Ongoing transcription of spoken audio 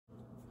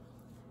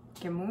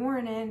Good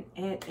morning.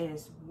 It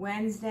is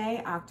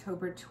Wednesday,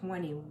 October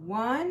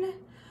 21.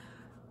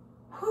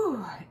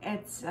 Whew,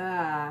 it's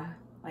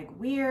like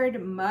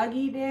weird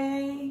muggy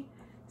day.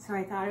 So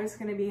I thought it was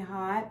gonna be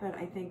hot, but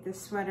I think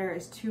this sweater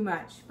is too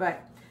much.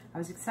 But I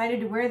was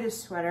excited to wear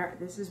this sweater.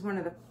 This is one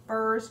of the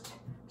first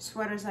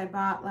sweaters I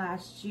bought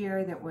last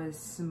year that was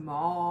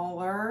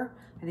smaller.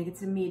 I think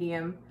it's a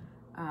medium.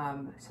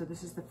 So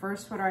this is the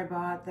first sweater I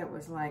bought that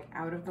was like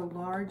out of the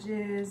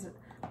larges.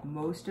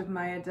 Most of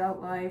my adult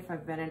life,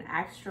 I've been an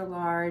extra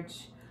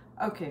large.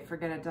 Okay,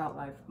 forget adult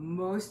life.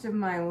 Most of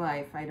my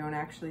life, I don't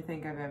actually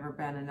think I've ever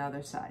been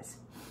another size.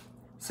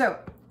 So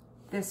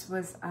this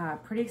was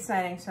pretty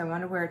exciting, so I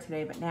want to wear it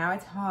today, but now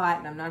it's hot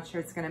and I'm not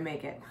sure it's gonna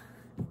make it.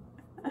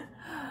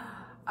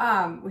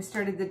 We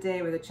started the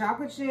day with a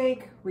chocolate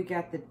shake. We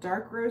got the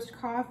dark roast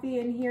coffee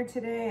in here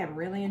today. I'm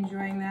really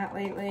enjoying that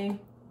lately.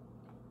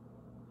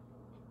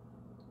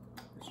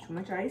 There's too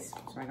much ice,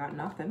 so I got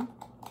nothing.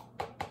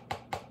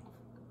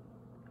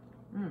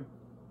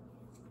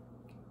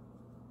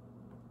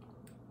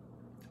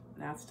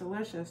 That's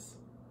delicious.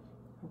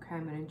 Okay,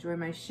 I'm gonna enjoy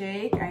my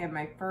shake. I have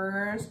my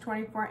first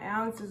 24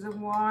 ounces of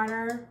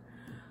water.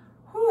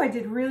 Whew, I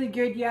did really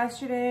good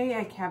yesterday.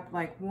 I kept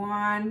like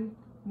one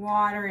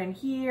water in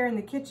here in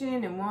the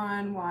kitchen and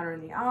one water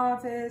in the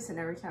office, and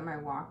every time I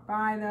walked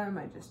by them,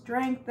 I just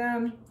drank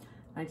them.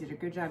 I did a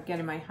good job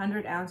getting my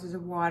 100 ounces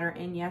of water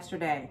in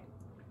yesterday.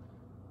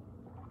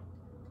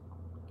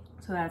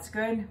 So that's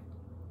good.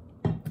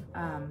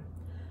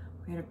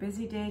 We had a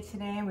busy day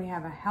today, and we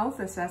have a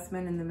health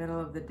assessment in the middle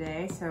of the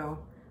day, so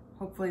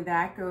hopefully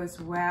that goes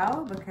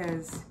well,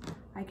 because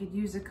I could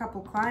use a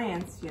couple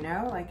clients, you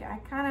know, like I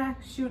kind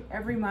of shoot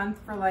every month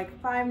for like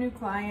 5 new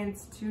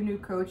clients, 2 new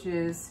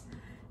coaches,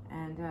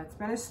 and it's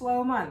been a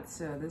slow month,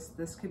 so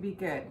this could be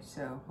good,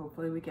 so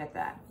hopefully we get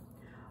that.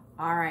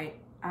 All right,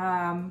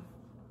 gonna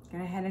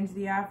head into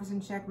the office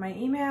and check my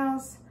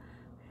emails,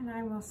 and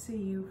I will see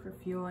you for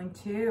Fueling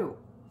 2.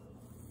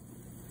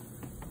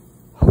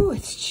 Ooh,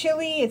 it's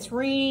chilly, it's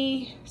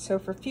rainy. So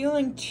for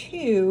Fueling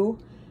 2,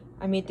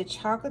 I made the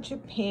chocolate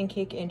chip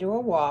pancake into a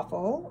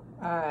waffle.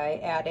 I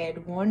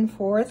added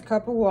 1/4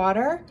 cup of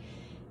water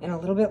and a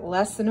little bit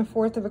less than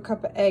 1/4 of a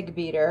cup of egg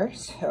beater.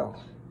 So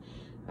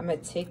I'm gonna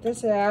take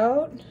this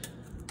out.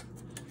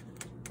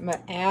 I'm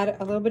gonna add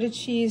a little bit of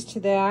cheese to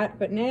that,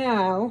 but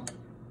now,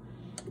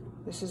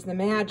 this is the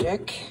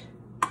magic.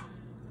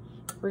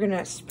 We're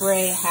gonna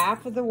spray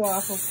half of the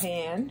waffle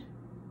pan.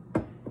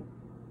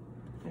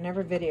 I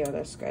never video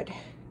this good.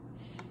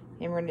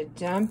 And we're gonna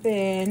dump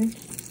in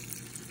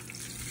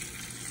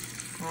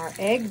our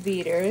egg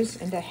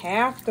beaters into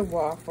half the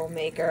waffle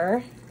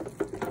maker.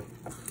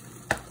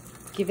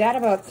 Give that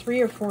about 3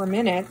 or 4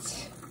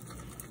 minutes,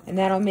 and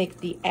that'll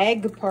make the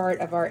egg part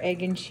of our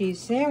egg and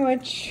cheese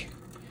sandwich.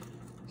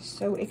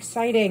 So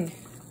exciting.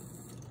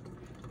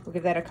 We'll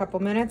give that a couple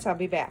minutes, I'll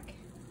be back.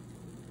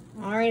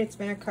 All right, it's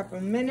been a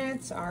couple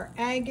minutes. Our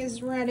egg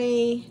is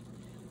ready.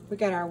 We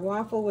got our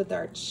waffle with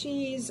our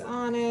cheese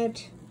on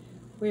it.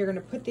 We're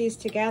gonna put these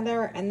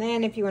together, and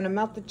then if you wanna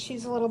melt the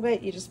cheese a little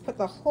bit, you just put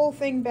the whole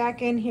thing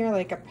back in here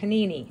like a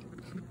panini.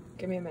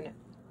 Give me a minute.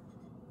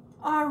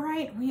 All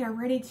right, we are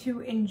ready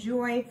to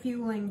enjoy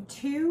Fueling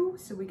 2.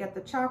 So we got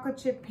the chocolate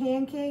chip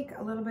pancake,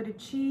 a little bit of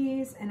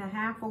cheese, and a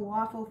half a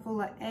waffle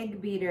full of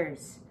egg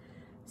beaters.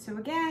 So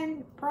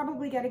again,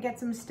 probably gotta get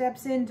some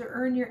steps in to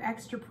earn your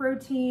extra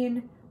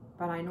protein,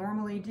 but I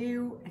normally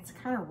do. It's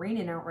kind of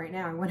raining out right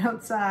now. I went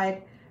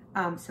outside.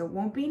 So it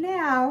won't be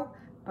now,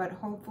 but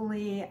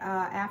hopefully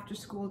after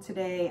school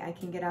today, I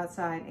can get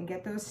outside and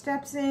get those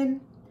steps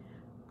in.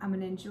 I'm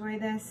gonna enjoy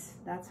this.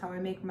 That's how I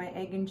make my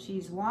egg and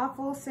cheese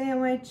waffle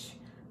sandwich.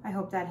 I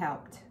hope that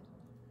helped.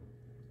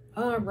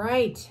 All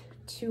right,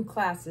 2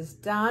 classes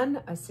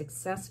done, a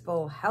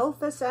successful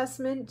health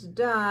assessment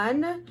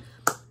done.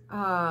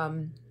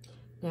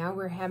 Now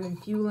we're having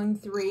Fueling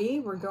 3.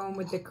 We're going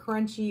with the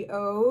Crunchy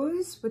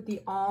O's with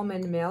the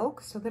almond milk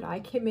so that I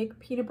can make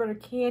peanut butter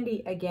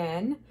candy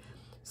again.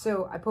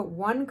 So I put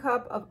 1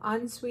 cup of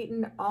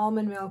unsweetened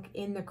almond milk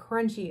in the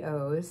Crunchy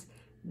O's.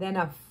 Then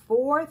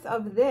 1/4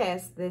 of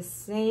this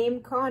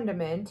same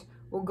condiment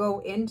will go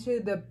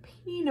into the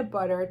peanut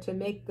butter to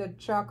make the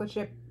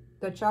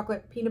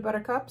chocolate peanut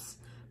butter cups.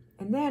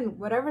 And then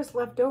whatever's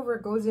left over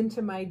goes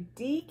into my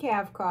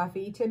decaf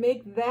coffee to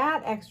make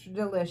that extra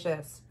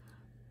delicious.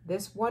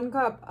 This 1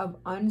 cup of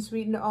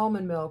unsweetened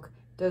almond milk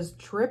does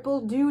triple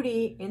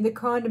duty in the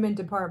condiment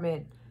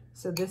department.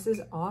 So this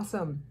is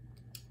awesome.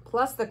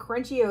 Plus the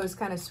Crunchy O's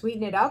kind of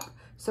sweeten it up,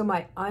 so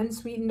my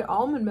unsweetened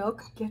almond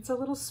milk gets a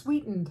little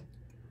sweetened.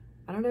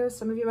 I don't know,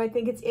 some of you might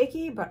think it's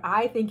icky, but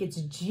I think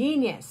it's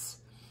genius.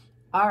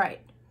 All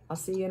right, I'll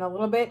see you in a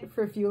little bit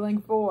for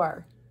Fueling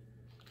 4.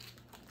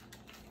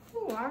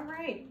 Ooh, all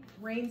right,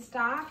 rain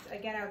stopped. I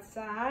get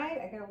outside.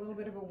 I got a little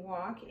bit of a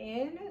walk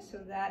in, so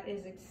that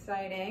is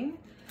exciting.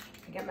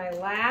 I got my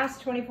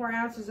last 24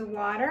 ounces of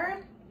water.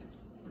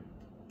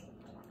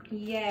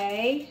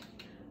 Yay.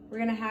 We're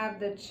gonna have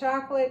the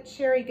chocolate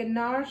cherry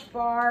ganache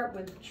bar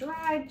with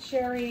dried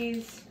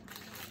cherries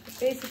It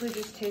basically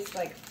just tastes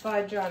like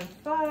fudge on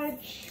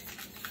fudge,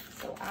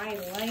 so I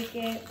like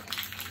it.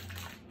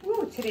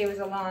 Woo, today was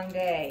a long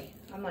day.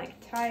 I'm like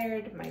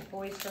tired, my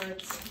voice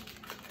hurts.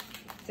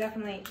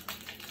 Definitely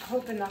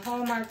hoping the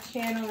Hallmark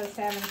Channel is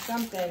having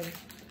something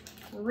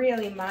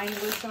really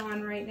mindless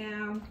on right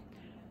now.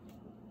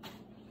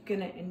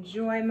 Gonna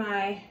enjoy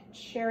my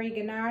cherry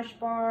ganache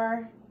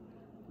bar.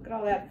 Look at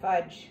all that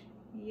fudge.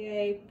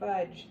 Yay,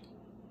 fudge.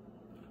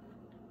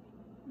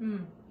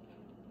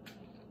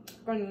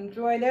 Gonna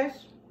enjoy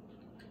this.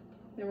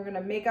 Then we're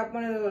gonna make up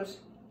one of those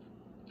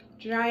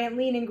giant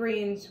lean and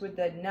greens with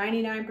the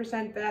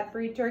 99%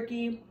 fat-free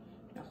turkey,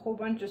 a whole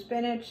bunch of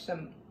spinach,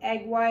 some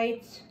egg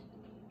whites,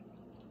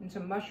 and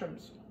some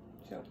mushrooms.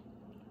 So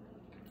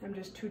I'm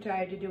just too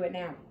tired to do it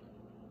now.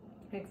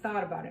 I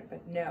thought about it,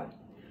 but no.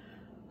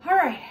 All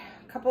right,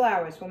 a couple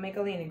hours, we'll make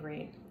a lean and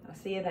green. I'll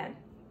see you then.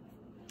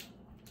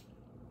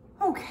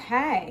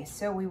 Okay,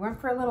 so we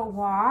went for a little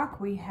walk.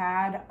 We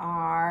had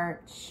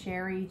our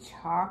cherry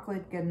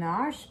chocolate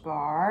ganache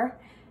bar.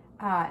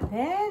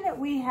 Then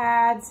we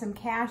had some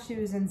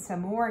cashews and some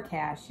more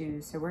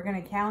cashews. So we're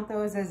gonna count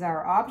those as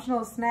our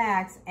optional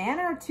snacks and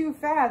our 2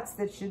 fats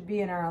that should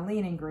be in our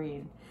lean and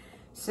green.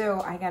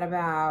 So I got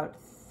about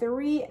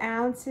 3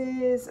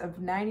 ounces of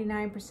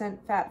 99%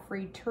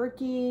 fat-free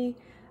turkey.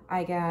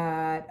 I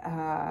got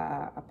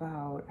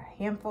about a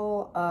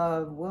handful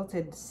of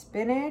wilted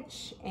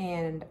spinach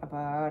and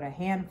about a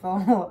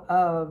handful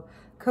of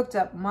cooked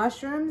up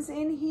mushrooms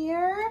in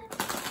here.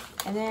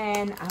 And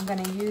then I'm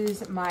gonna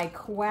use my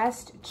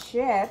Quest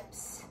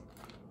chips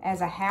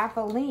as a half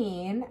a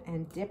lean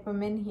and dip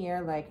them in here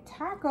like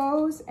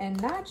tacos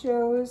and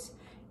nachos.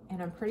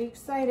 And I'm pretty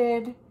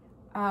excited.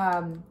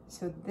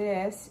 So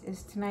this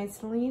is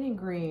tonight's lean and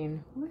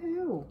green.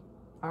 Woohoo!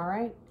 All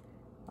right,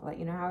 I'll let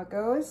you know how it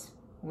goes.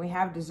 We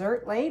have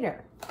dessert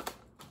later.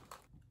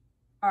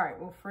 All right,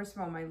 well, first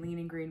of all, my lean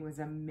and green was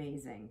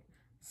amazing.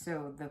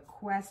 So the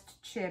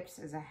Quest chips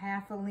is a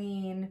half a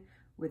lean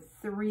with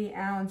 3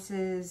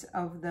 ounces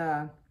of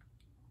the,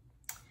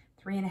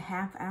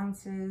 3.5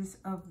 ounces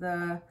of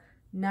the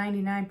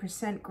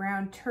 99%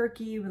 ground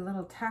turkey with a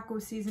little taco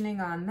seasoning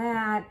on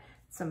that.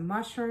 Some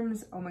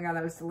mushrooms. Oh my God,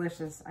 that was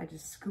delicious. I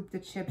just scooped the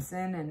chips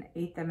in and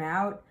ate them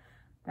out.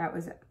 That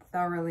was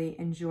thoroughly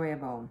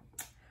enjoyable.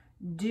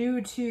 Due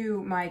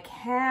to my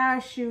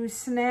cashew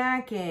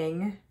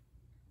snacking,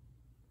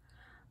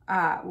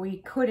 we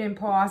couldn't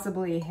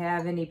possibly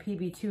have any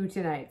PB2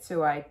 tonight.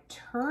 So I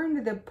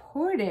turned the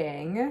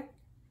pudding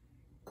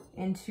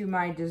into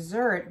my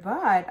dessert,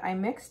 but I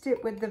mixed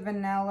it with the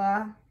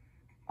vanilla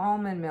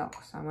almond milk.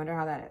 So I wonder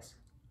how that is.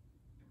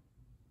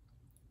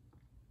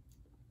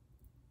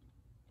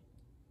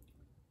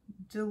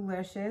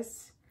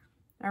 Delicious.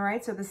 All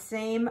right, so the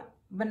same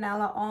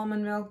vanilla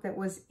almond milk that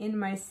was in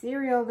my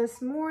cereal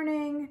this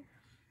morning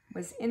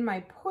was in my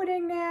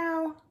pudding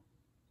now.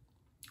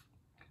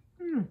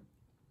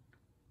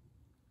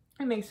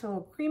 It makes it a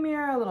little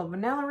creamier, a little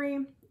vanilla-y.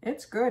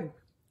 It's good.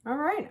 All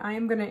right, I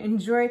am gonna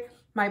enjoy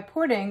my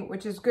pudding,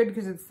 which is good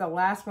because it's the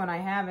last one I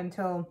have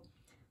until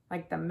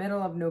like the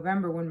middle of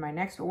November when my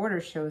next order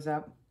shows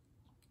up.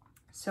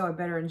 So I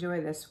better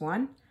enjoy this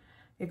one.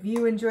 If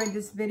you enjoyed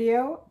this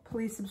video,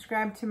 please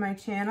subscribe to my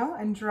channel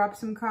and drop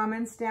some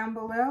comments down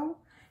below.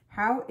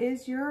 How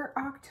is your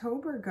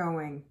October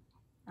going?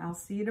 I'll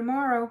see you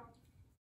tomorrow.